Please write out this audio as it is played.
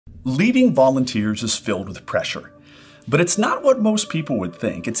Leading volunteers is filled with pressure, but it's not what most people would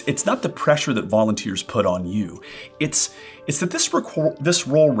think. It's not the pressure that volunteers put on you. It's that this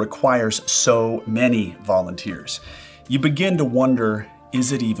role requires so many volunteers. You begin to wonder,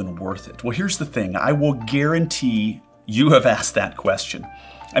 is it even worth it? Well, here's the thing. I will guarantee you have asked that question.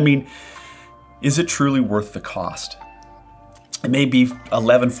 I mean, is it truly worth the cost? It may be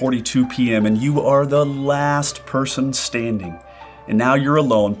 11:42 p.m. and you are the last person standing. And now you're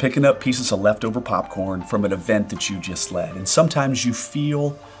alone picking up pieces of leftover popcorn from an event that you just led. And sometimes you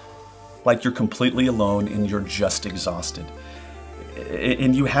feel like you're completely alone and you're just exhausted.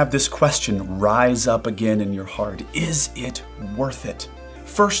 And you have this question rise up again in your heart. Is it worth it?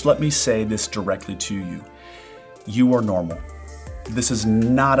 First, let me say this directly to you. You are normal. This is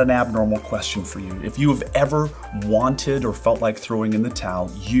not an abnormal question for you. If you have ever wanted or felt like throwing in the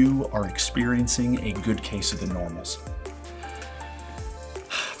towel, you are experiencing a good case of the normals.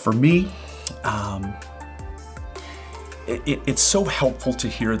 For me, it's so helpful to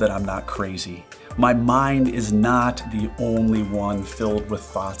hear that I'm not crazy. My mind is not the only one filled with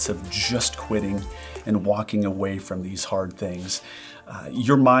thoughts of just quitting and walking away from these hard things.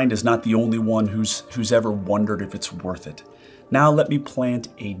 Your mind is not the only one who's ever wondered if it's worth it. Now let me plant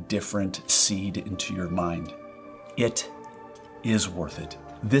a different seed into your mind. It is worth it.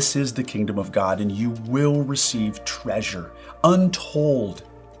 This is the kingdom of God, and you will receive treasure, untold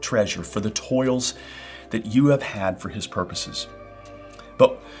treasure for the toils that you have had for His purposes.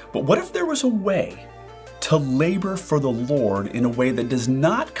 But what if there was a way to labor for the Lord in a way that does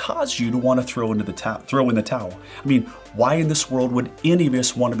not cause you to want to throw in the towel? I mean, why in this world would any of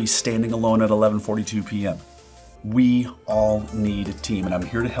us want to be standing alone at 11:42 p.m.? We all need a team, and I'm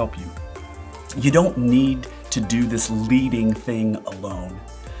here to help you. You don't need to do this leading thing alone.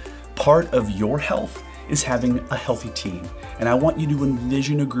 Part of your health is having a healthy team. And I want you to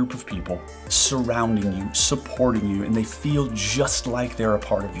envision a group of people surrounding you, supporting you, and they feel just like they're a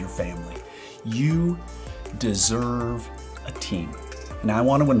part of your family. You deserve a team. And I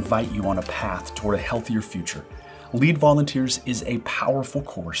want to invite you on a path toward a healthier future. Lead Volunteers is a powerful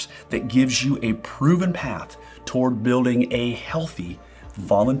course that gives you a proven path toward building a healthy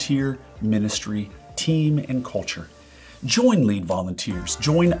volunteer ministry team and culture. Join Lead Volunteers,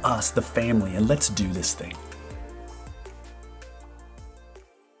 join us, the family, and let's do this thing.